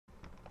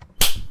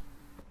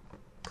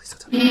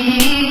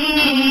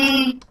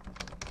Welcome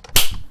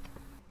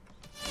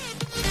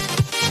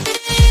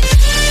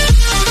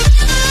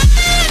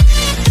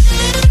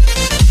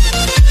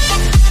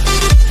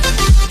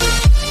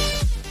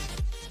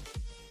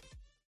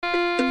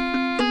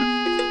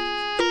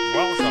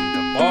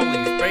to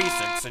Baldi's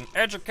Basics in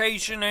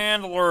Education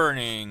and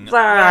Learning.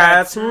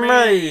 That's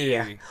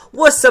me!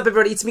 What's up,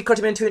 everybody? It's me,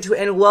 Cartoonman222,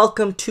 and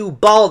welcome to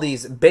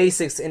Baldi's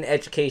Basics in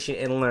Education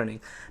and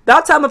Learning.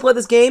 About time I play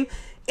this game.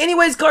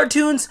 Anyways,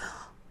 cartoons,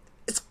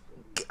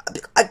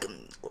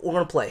 we're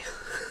gonna play.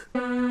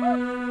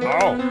 Oh,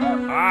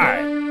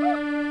 hi.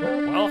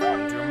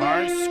 Welcome to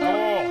my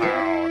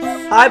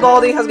schoolhouse. Hi,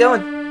 Baldi. How's it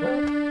going?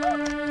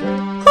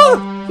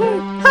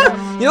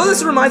 You know what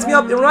this reminds me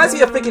of? It reminds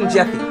me of freaking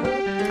Jeffy.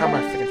 Oh,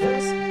 my freaking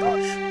face.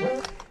 Gosh.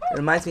 It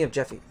reminds me of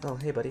Jeffy. Oh,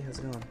 hey, buddy. How's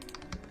it going?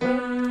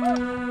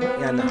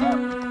 Yeah, no.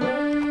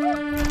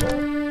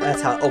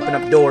 That's how I open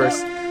up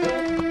doors.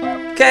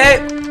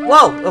 Okay.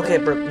 Whoa. Okay,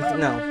 bro.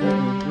 No.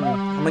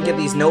 I'm gonna get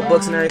these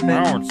notebooks and everything.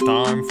 Now it's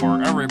time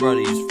for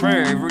everybody's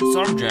favorite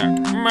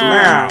subject,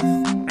 math.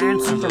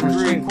 Answer the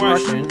 3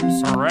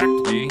 questions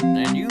correctly,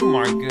 and you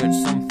might get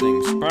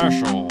something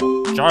special.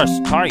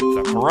 Just type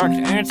the correct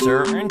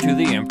answer into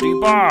the empty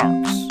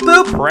box.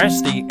 Boop.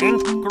 Press the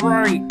ink.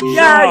 Great Yay.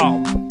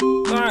 job.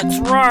 That's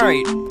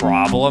right.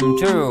 Problem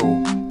 2.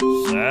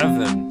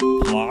 7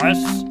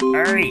 plus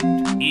 8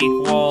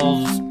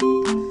 equals...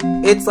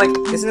 It's like,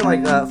 isn't it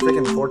like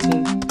freaking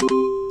 14?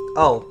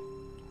 Oh,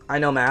 I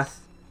know math.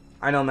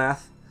 I know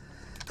math.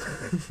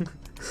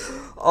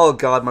 Oh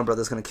god, my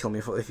brother's gonna kill me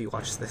if he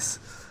watches this.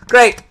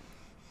 Great!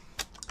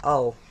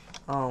 Okay,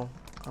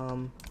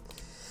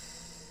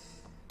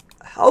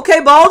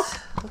 Bald!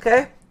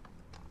 Okay.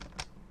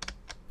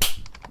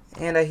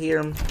 And I hear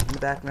him in the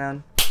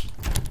background.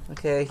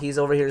 Okay, he's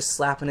over here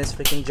slapping his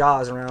freaking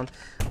jaws around.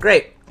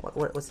 Great!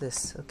 What's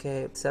this?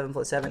 Okay, 7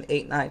 plus 7,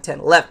 8, 9,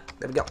 10, 11.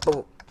 There we go.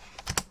 Boom.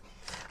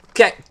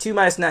 Okay, 2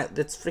 minus 9.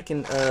 That's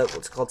freaking,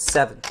 what's it called?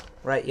 7.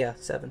 Right? Yeah,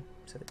 7.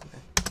 7.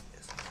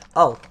 Yes.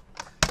 Oh.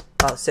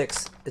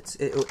 6.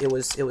 It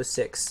was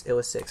 6. It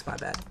was 6. My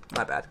bad.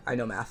 My bad. I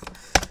know math.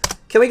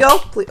 Can we go?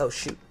 Please. Oh,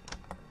 shoot.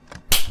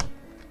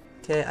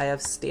 Okay, I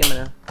have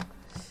stamina.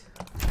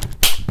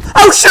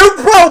 Oh,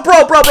 shoot! Bro!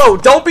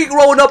 Don't be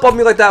rolling up on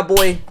me like that,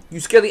 boy. You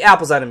scare the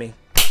apples out of me.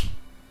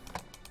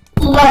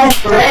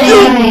 Let's go!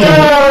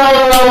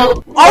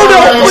 Oh,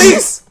 no,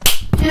 please!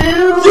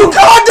 You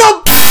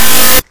condom!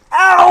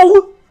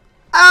 Ow!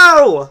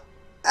 Ow!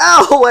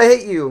 Ow, I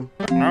hate you.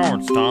 Now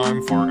it's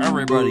time for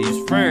everybody's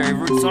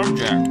favorite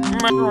subject.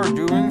 You're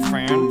doing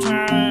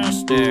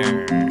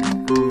fantastic.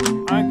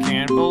 I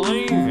can't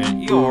believe it.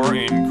 You're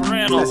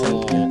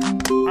incredible.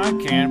 I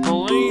can't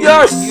believe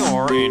it.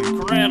 You're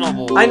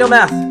incredible. I know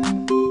math.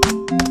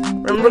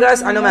 Remember,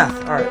 guys? I know math.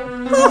 Alright.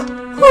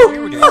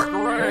 You did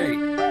great.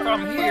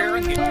 Come here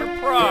and get your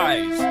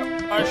prize.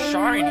 A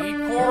shiny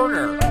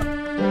quarter.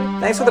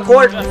 Thanks for the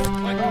cord. Just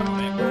click on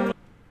it.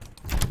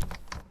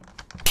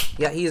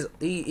 Yeah,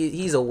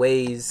 he's a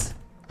ways.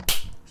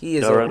 He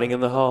is no running in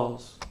the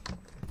halls.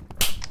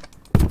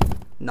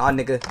 Nah,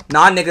 nigga.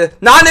 Nah, nigga.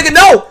 Nah, nigga,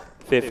 no!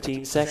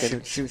 15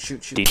 seconds.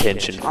 Shoot.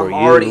 Detention for I'm you.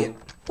 already in.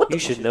 What you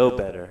should know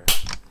better.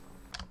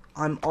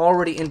 I'm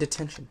already in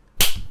detention.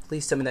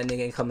 Please tell me that nigga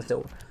ain't coming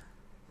through.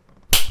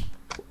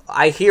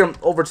 I hear him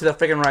over to the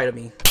freaking right of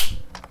me.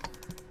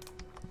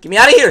 Get me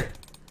out of here!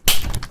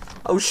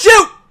 Oh,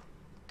 shoot!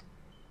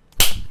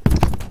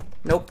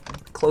 Nope.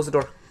 Close the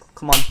door.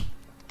 Come on.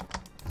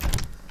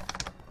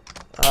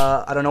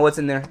 I don't know what's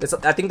in there.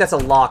 I think that's a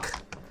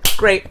lock.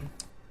 Great.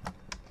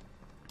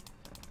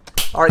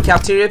 Alright,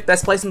 cafeteria.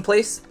 Best place in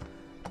place?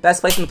 Best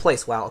place in the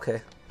place. Wow,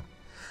 okay.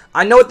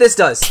 I know what this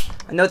does.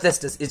 I know what this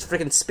does. It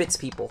freaking spits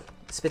people.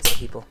 Spits at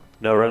people.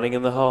 No running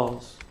in the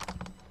halls.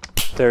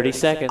 30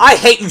 seconds. I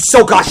hate you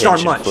so gosh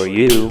darn much. For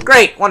you.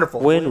 Great. Wonderful.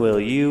 When will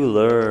you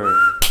learn?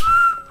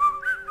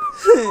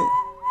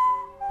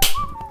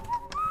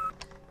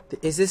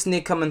 Is this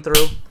nig coming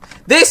through?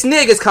 This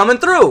nig is coming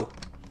through!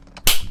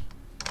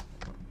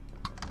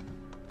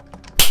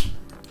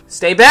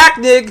 Stay back,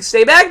 nig!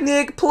 Stay back,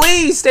 nig!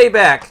 Please stay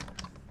back!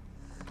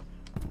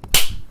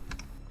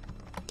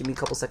 Give me a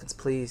couple seconds,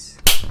 please.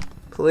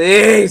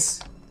 Please!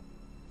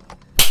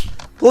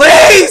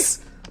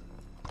 Please!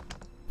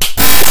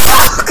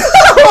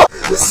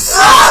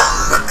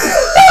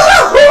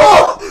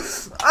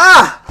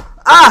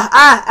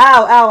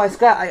 Ow!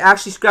 I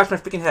actually scratched my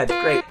freaking head.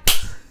 Great.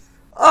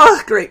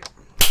 Oh, great.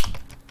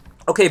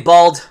 Okay,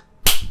 Bald.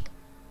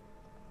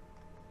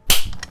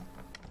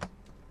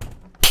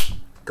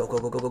 Go.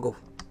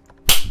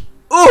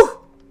 Ooh!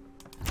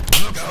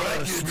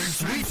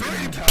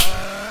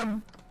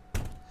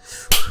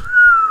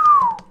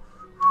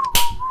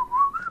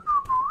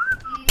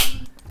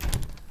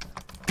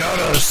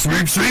 Gotta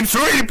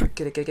sweep!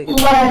 Get it.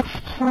 Let's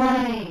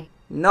play.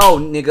 No,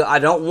 nigga, I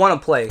don't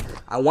want to play.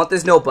 I want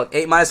this notebook.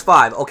 8 minus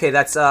 5. Okay,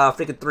 that's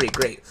freaking 3.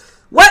 Great.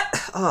 What?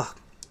 Ugh.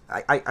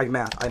 I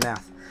math.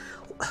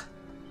 What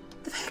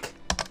the heck?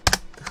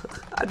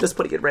 I'm just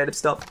putting in random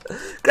stuff.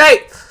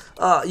 Great.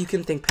 You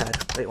can think pad.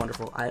 Wait,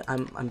 wonderful.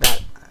 I'm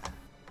bad.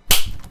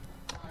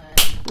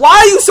 Why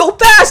are you so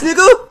fast,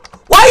 nigga?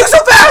 Why are you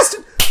so fast?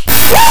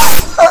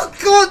 Oh,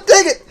 God,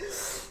 dang it.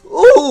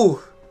 Ooh.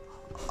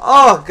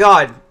 Oh,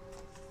 God.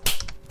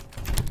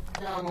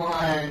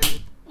 Someone,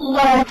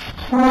 let's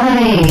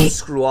play.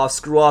 Screw off,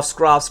 screw off,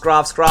 screw off, screw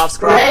off, screw off,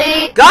 screw off.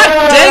 Ready, God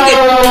dang it.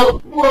 go.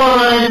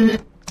 1,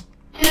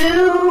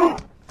 2,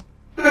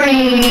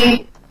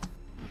 3,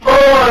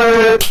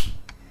 4.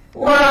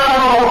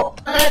 Wow,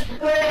 that's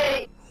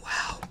great.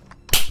 Wow.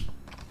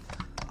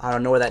 I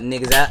don't know where that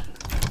nigga's at.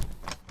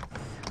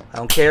 I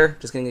don't care.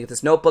 Just gonna get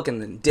this notebook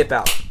and then dip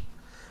out.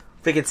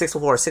 Freaking 6,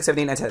 4, 6,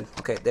 7, 8, 9, 10.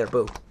 Okay, there,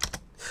 boo.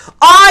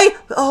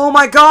 Oh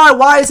my God,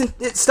 why isn't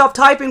it stuff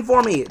typing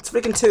for me? It's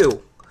freaking 2,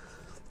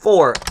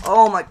 4.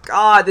 Oh my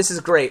God, this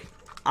is great.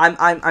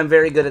 I'm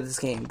very good at this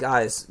game,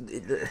 guys.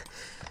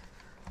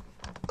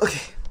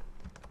 Okay.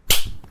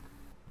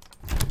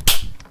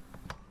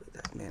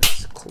 Man,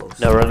 it's close.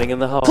 No running in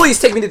the hall. Please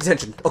take me to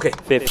detention. Okay.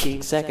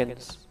 15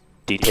 seconds.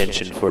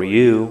 Detention for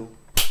you.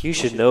 You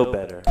should know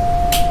better.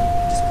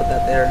 Just put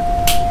that there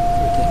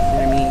so you can't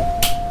hear me.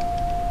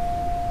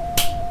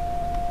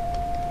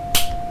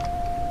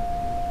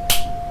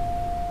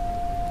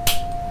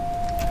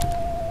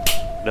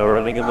 No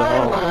running in the I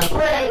hall. wanna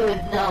play with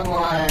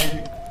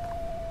someone.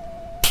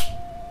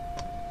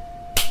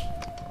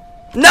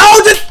 No,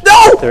 just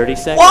no! 30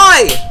 seconds.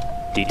 Why?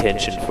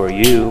 Detention for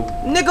you.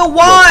 Nigga,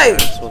 why? Your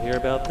parents will hear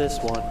about this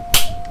one.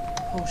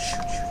 Oh,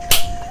 shoot.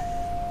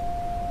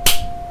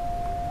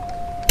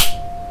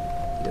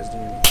 He doesn't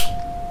hear me.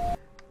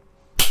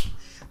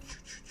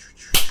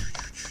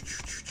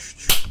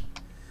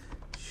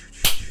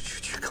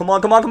 Come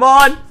on. Come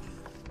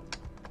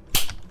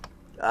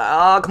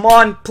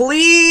on,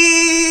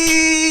 please!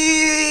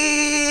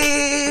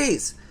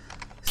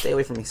 Stay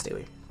away from me, stay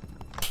away.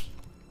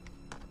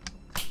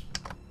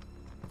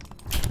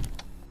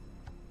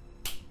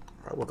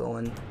 Alright, we're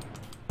going.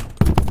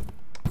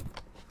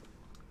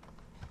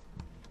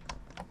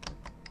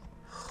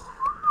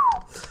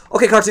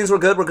 Okay, cartoons, we're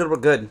good.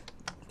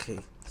 Okay.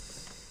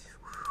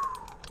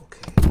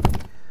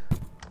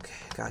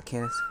 Okay, God,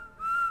 Candace.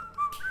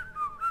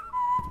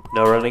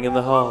 No running in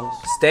the halls.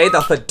 Stay the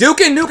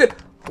Hadouken Nuken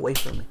away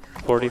from me.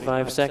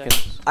 45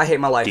 seconds. I hate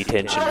my life.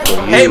 Detention for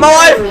you. Hate my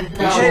life!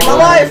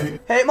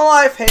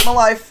 Hate my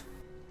life!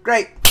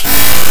 Great.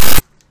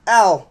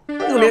 Ow.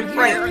 You did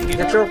great.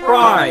 Get your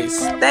prize.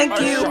 Thank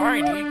you.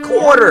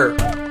 Quarter.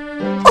 Just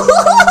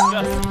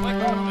click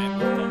on it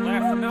with the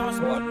left mouse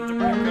button to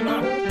pick it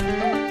up.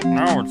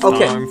 Now it's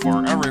Okay. time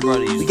for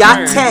everybody's We got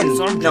favorite 10.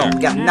 subject. No, we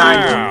got 9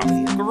 Math.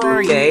 more.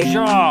 Great Okay.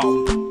 job.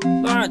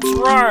 That's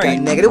right. Got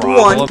negative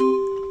Problem. 1.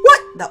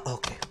 What? No,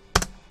 okay.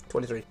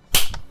 23.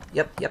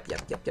 Yep.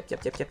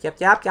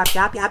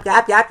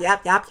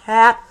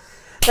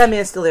 That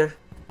man's still there.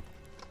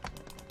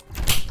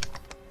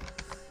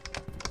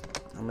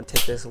 I'm gonna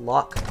take this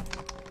lock.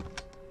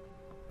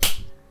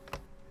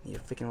 Need a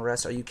freaking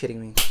rest. Are you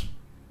kidding me?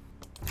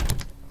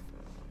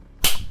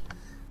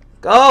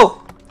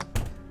 Go!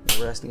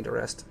 Need a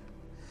rest.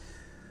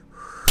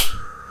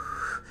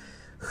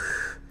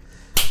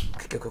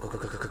 Okay, go.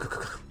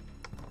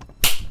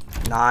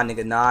 Nah,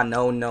 nigga, nah,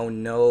 no.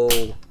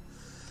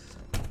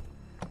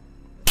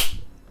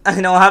 I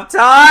don't have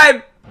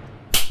time!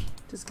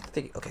 Just get the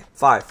thing. Okay,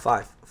 5,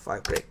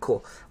 great,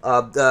 cool.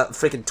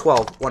 Freaking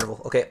 12,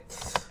 wonderful, okay.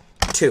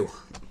 2,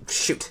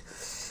 shoot.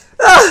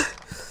 Ah!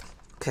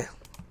 Okay,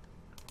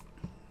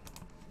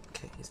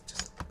 he's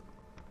just...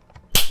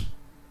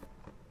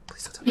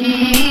 Please don't tell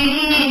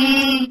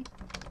me.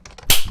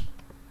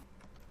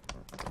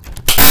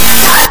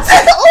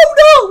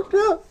 Oh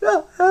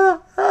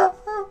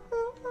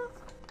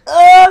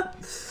no!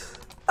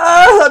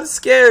 I'm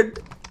scared.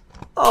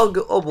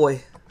 Oh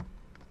boy.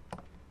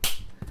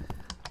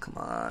 Come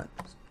on.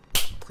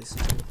 Please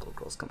don't tell me the little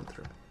girl's coming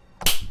through.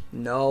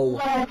 No.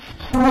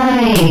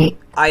 Play.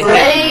 I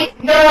Ready,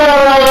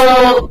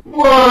 go.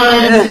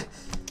 1,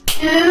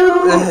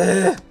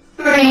 2,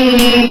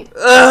 3,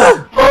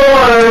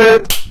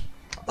 4.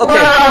 Okay,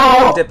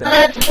 Wow, I'm dipping.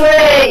 that's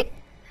great.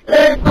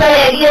 Let's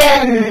play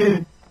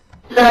again.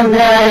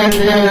 Sometime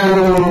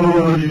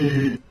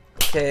soon.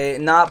 Okay,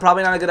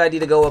 probably not a good idea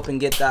to go up and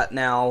get that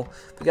now.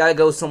 We gotta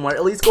go somewhere.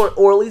 At least go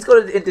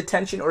to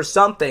detention or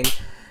something.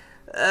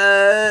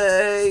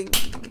 Let's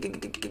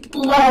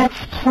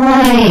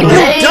play. You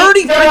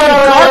dirty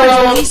freaking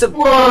garbage piece of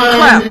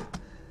crap.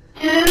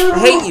 2, I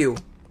hate you.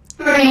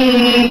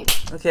 3,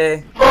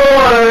 Okay.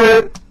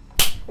 4.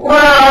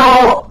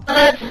 Wow,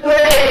 that's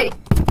great.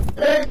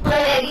 Let's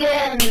play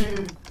again.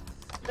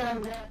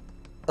 Sometime.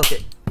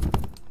 Okay.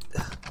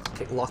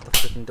 Okay, lock the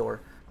freaking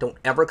door. Don't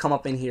ever come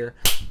up in here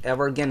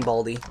ever again,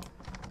 Baldi.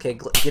 Okay,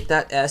 get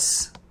that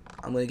S.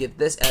 I'm gonna get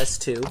this S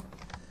too.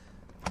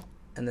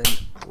 And then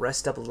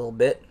rest up a little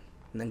bit.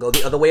 And then go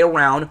the other way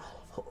around.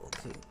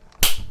 Okay.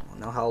 I don't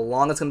know how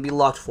long it's gonna be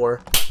locked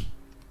for.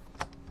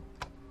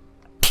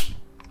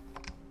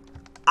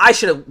 I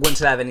should have went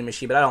to that vending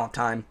machine, but I don't have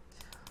time.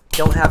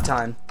 Don't have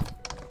time.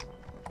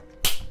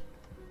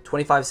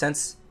 25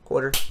 cents?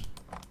 Quarter?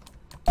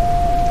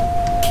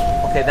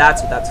 Okay,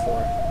 that's what that's for.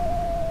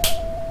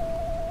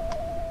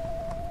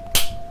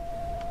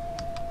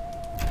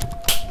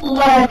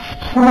 Let's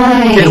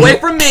play. Get away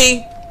from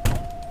me!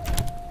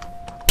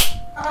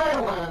 I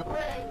wanna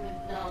play with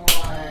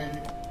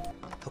someone.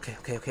 Okay.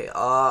 -2.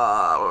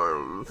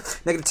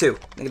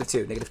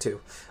 -2.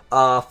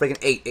 Friggin'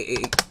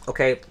 8.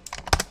 Okay.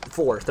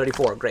 4.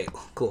 34. Great.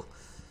 Cool.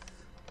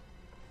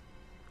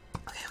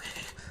 Okay.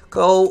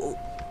 Go.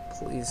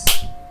 Please.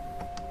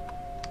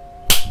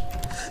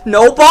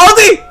 No,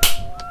 Baldi!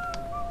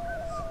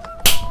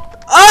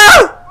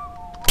 Ah!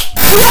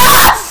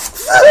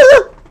 Yes!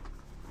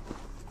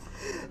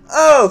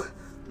 Oh!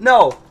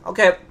 No.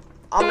 Okay.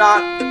 I'm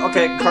not.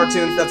 Okay,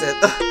 cartoons, that's it.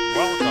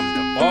 Welcome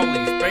to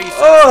Baldi's Basic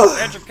Ugh.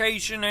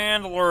 Education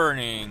and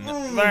Learning.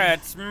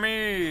 That's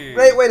me.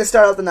 Great way to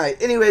start out the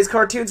night. Anyways,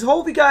 cartoons,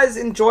 hope you guys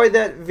enjoyed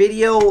that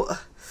video.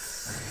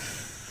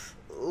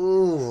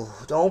 Ooh,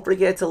 don't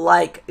forget to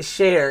like,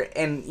 share,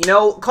 and, you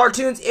know,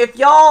 cartoons, if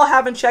y'all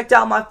haven't checked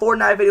out my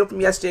Fortnite video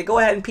from yesterday, go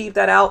ahead and peep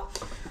that out.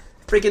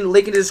 Freaking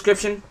link in the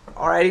description,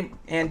 alrighty?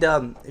 And,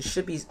 it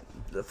should be,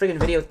 the freaking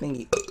video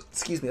thingy,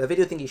 excuse me, the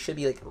video thingy should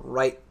be, like,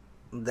 right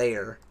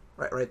there.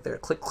 Right there.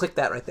 Click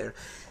that right there.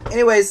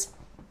 Anyways,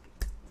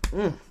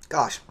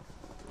 gosh.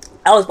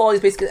 That was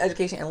Baldi's Basic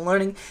Education and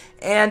Learning.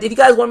 And if you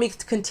guys want me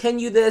to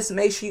continue this,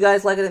 make sure you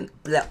guys like it and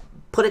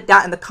put it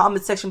down in the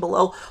comment section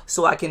below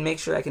so I can make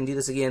sure I can do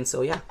this again.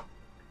 So, yeah.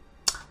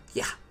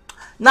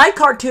 Night,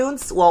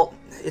 cartoons. Well,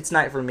 it's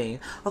night for me.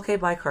 Okay,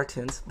 bye,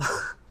 cartoons.